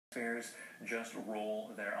Taxpayers just roll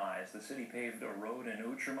their eyes. The city paved a road in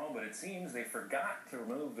Outremont, but it seems they forgot to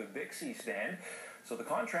remove the Bixie stand, so the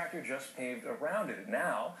contractor just paved around it.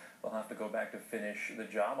 Now they'll have to go back to finish the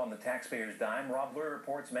job on the taxpayers' dime. Rob Blur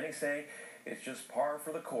reports many say it's just par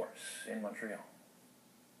for the course in Montreal.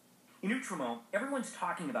 In Outremont, everyone's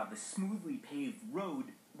talking about the smoothly paved road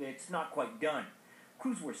that's not quite done.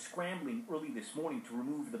 Crews were scrambling early this morning to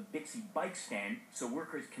remove the Bixie bike stand so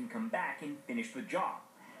workers can come back and finish the job.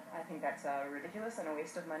 I think that's ridiculous and a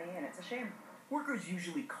waste of money, and it's a shame. Workers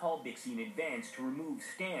usually call Bixie in advance to remove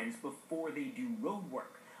stands before they do road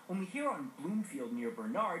work. Only here on Bloomfield near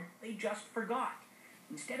Bernard, they just forgot.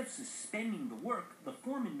 Instead of suspending the work, the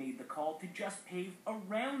foreman made the call to just pave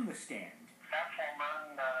around the stand. That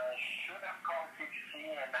foreman should have called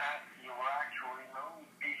CTV and asked the rock to remove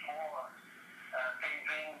before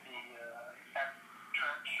paving that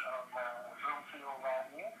stretch of Bloomfield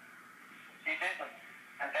Avenue. He didn't.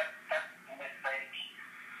 And that's a mistake.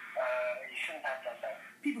 You shouldn't have done that.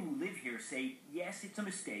 People who live here say, yes, it's a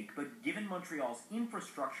mistake, but given Montreal's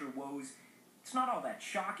infrastructure woes, it's not all that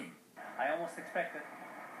shocking. I almost expect it.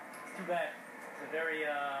 It's too bad. It's a very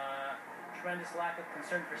tremendous lack of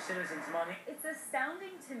concern for citizens' money. It's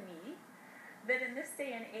astounding to me that in this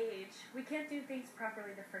day and age, we can't do things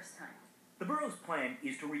properly the first time. The borough's plan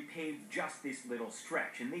is to repave just this little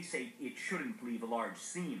stretch, and they say it shouldn't leave a large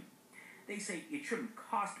seam. They say it shouldn't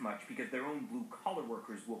cost much because their own blue-collar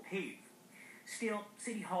workers will pave. Still,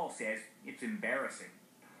 City Hall says it's embarrassing.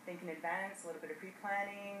 Think in advance, a little bit of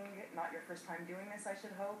pre-planning, not your first time doing this, I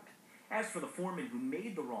should hope. As for the foreman who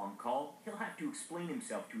made the wrong call, he'll have to explain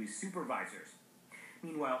himself to his supervisors.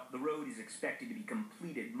 Meanwhile, the road is expected to be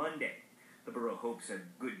completed Monday. The borough hopes a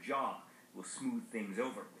good job will smooth things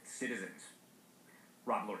over with citizens.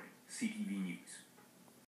 Rob Blur, CTV News.